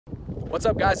What's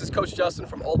up, guys? It's Coach Justin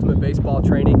from Ultimate Baseball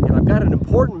Training, and I've got an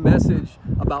important message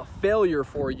about failure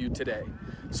for you today.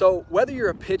 So whether you're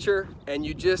a pitcher and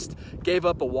you just gave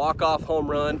up a walk-off home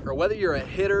run, or whether you're a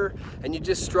hitter and you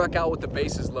just struck out with the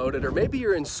bases loaded, or maybe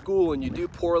you're in school and you do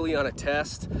poorly on a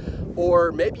test,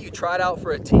 or maybe you tried out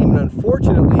for a team and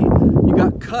unfortunately you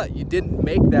got cut, you didn't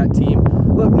make that team.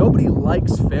 Look, nobody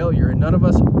likes failure and none of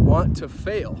us want to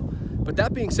fail. But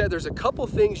that being said, there's a couple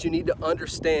things you need to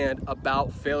understand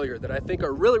about failure that I think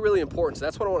are really, really important. So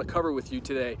that's what I want to cover with you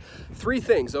today. 3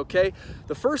 things, okay?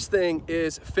 The first thing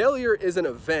is failure is an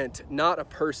event, not a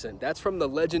person. That's from the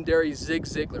legendary Zig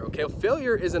Ziglar, okay?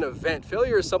 Failure is an event.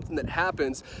 Failure is something that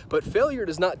happens, but failure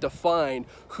does not define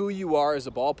who you are as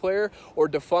a ball player or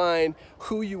define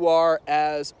who you are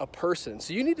as a person.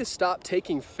 So you need to stop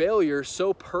taking failure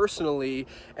so personally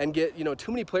and get,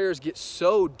 too many players get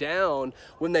so down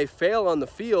when they fail on the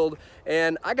field.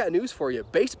 And I got news for you.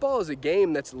 Baseball is a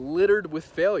game that's littered with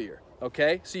failure.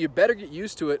 Okay, so you better get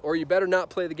used to it, or you better not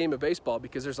play the game of baseball,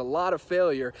 because there's a lot of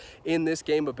failure in this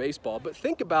game of baseball. But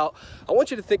I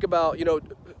want you to think about,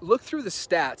 look through the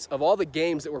stats of all the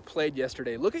games that were played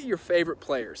yesterday. Look at your favorite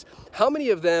players. How many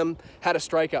of them had a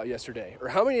strikeout yesterday? Or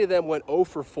how many of them went 0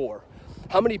 for 4?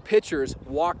 How many pitchers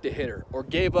walked a hitter or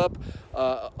gave up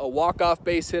a walk-off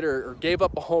base hitter or gave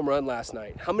up a home run last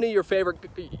night? How many of your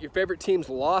favorite teams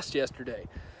lost yesterday?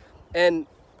 And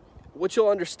what you'll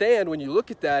understand when you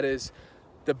look at that is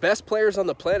the best players on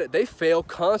the planet, they fail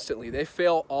constantly. They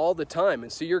fail all the time.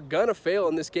 And so you're gonna fail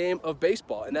in this game of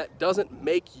baseball, and that doesn't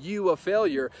make you a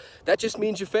failure. That just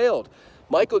means you failed.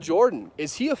 Michael Jordan,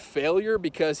 is he a failure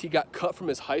because he got cut from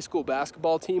his high school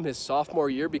basketball team his sophomore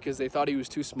year because they thought he was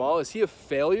too small? Is he a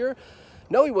failure?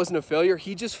 No, he wasn't a failure.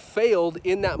 He just failed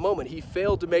in that moment. He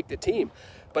failed to make the team.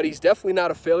 But he's definitely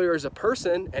not a failure as a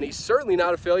person, and he's certainly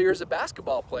not a failure as a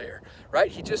basketball player,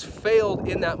 right? He just failed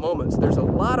in that moment. So there's a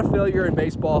lot of failure in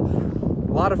baseball,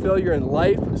 a lot of failure in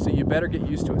life, so you better get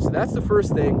used to it. So that's the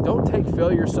first thing. Don't take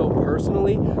failure so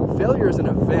personally. Failure is an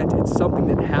event. It's something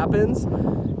that happens.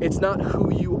 It's not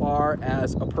who you are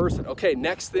as a person. Okay,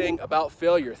 next thing about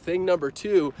failure. Thing number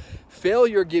 2,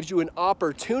 failure gives you an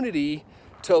opportunity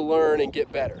to learn and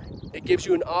get better. It gives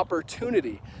you an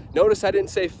opportunity. Notice I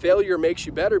didn't say failure makes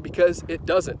you better, because it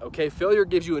doesn't, okay? Failure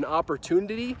gives you an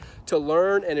opportunity to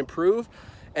learn and improve,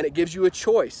 and it gives you a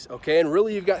choice, okay? And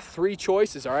really you've got 3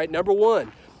 choices, all right? Number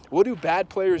 1, what do bad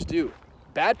players do?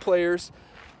 Bad players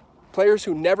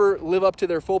who never live up to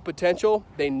their full potential,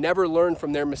 they never learn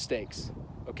from their mistakes.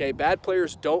 Okay, bad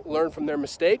players don't learn from their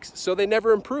mistakes, so they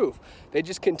never improve. They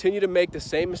just continue to make the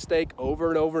same mistake over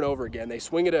and over and over again. They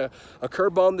swing at a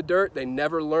curveball in the dirt. They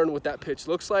never learn what that pitch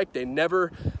looks like. They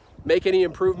never make any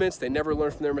improvements. They never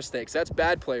learn from their mistakes. That's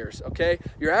bad players, okay?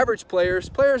 Your average players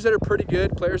that are pretty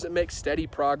good, players that make steady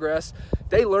progress,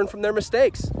 they learn from their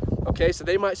mistakes, okay? So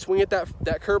they might swing at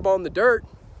that curveball in the dirt.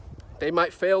 They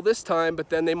might fail this time, but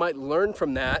then they might learn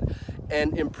from that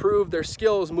and improve their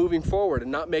skills moving forward and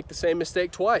not make the same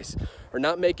mistake twice, or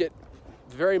not make it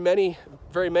very many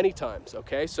times,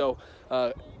 okay? So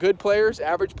good players,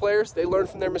 average players, they learn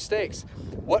from their mistakes.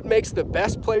 What makes the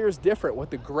best players different,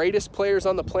 what the greatest players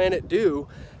on the planet do,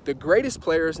 the greatest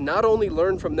players not only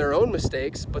learn from their own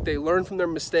mistakes, but they learn from their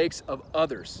mistakes of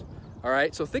others, all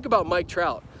right? So think about Mike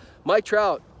Trout. Mike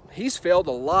Trout, he's failed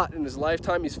a lot in his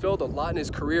lifetime. He's failed a lot in his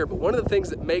career. But one of the things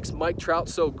that makes Mike Trout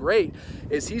so great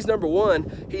is he's, number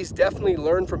 1, he's definitely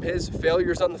learned from his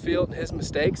failures on the field and his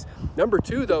mistakes. Number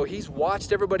 2, though, he's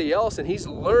watched everybody else and he's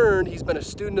learned. He's been a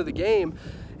student of the game,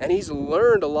 and he's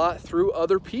learned a lot through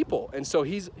other people. And so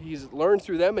he's learned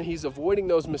through them, and he's avoiding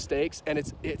those mistakes. And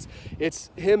it's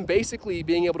him basically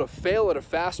being able to fail at a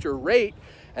faster rate,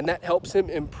 and that helps him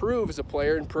improve as a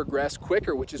player and progress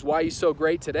quicker, which is why he's so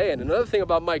great today. And another thing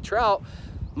about Mike Trout,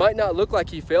 might not look like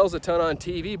he fails a ton on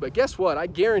TV, but guess what? I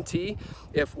guarantee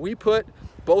if we put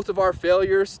both of our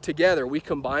failures together, we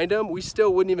combined them, we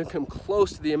still wouldn't even come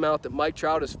close to the amount that Mike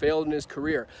Trout has failed in his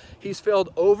career. He's failed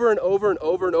over and over and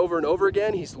over and over and over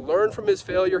again. He's learned from his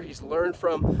failure. He's learned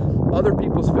from other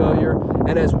people's failure.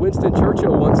 And as Winston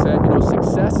Churchill once said,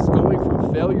 success is going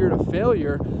from failure to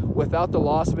failure without the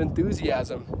loss of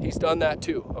enthusiasm. He's done that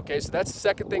too, okay? So that's the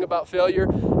second thing about failure.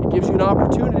 It gives you an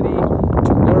opportunity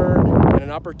to learn and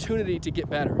an opportunity to get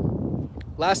better.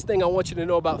 Last thing I want you to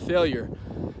know about failure.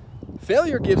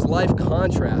 Failure gives life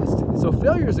contrast. So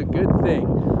failure is a good thing.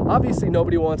 Obviously,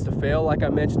 nobody wants to fail, like I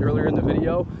mentioned earlier in the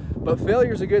video, but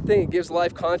failure is a good thing. It gives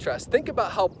life contrast. Think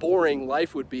about how boring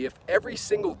life would be if every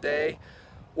single day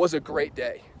was a great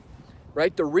day,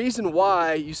 right? The reason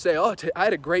why you say, oh, I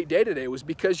had a great day today, was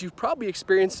because you've probably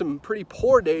experienced some pretty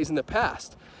poor days in the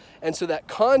past. And so that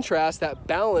contrast, that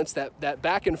balance, that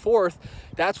back and forth,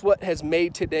 that's what has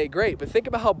made today great. But think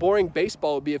about how boring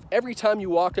baseball would be if every time you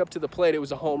walked up to the plate, it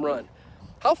was a home run.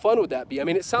 How fun would that be? I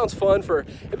mean, it sounds fun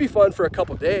it'd be fun for a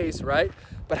couple days, right?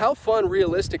 But how fun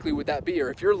realistically would that be?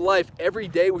 Or if your life every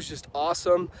day was just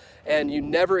awesome and you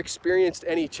never experienced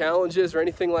any challenges or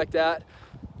anything like that,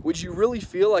 would you really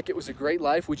feel like it was a great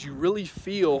life? Would you really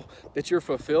feel that you're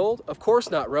fulfilled? Of course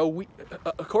not, bro.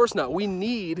 Of course not. We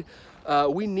need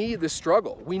the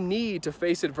struggle. We need to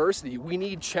face adversity. We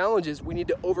need challenges. We need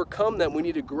to overcome them. We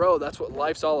need to grow. That's what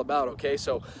life's all about, okay?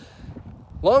 So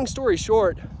long story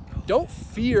short, don't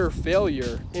fear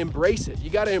failure, embrace it. You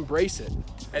gotta embrace it.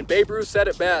 And Babe Ruth said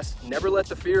it best, never let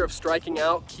the fear of striking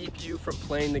out keep you from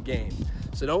playing the game.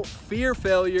 So don't fear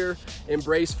failure,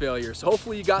 embrace failure. So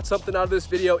hopefully you got something out of this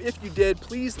video. If you did,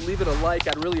 please leave it a like.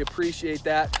 I'd really appreciate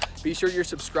that. Be sure you're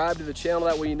subscribed to the channel.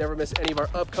 That way you never miss any of our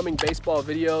upcoming baseball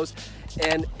videos.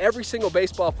 And every single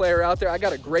baseball player out there, I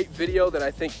got a great video that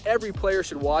I think every player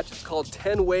should watch. It's called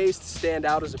 10 Ways to Stand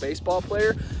Out as a Baseball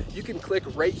Player. You can click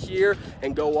right here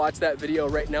and go watch that video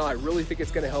right now. I really think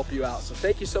it's gonna help you out. So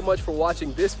thank you so much for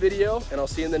watching this video, and I'll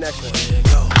see you in the next one.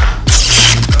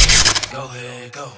 Go ahead, go.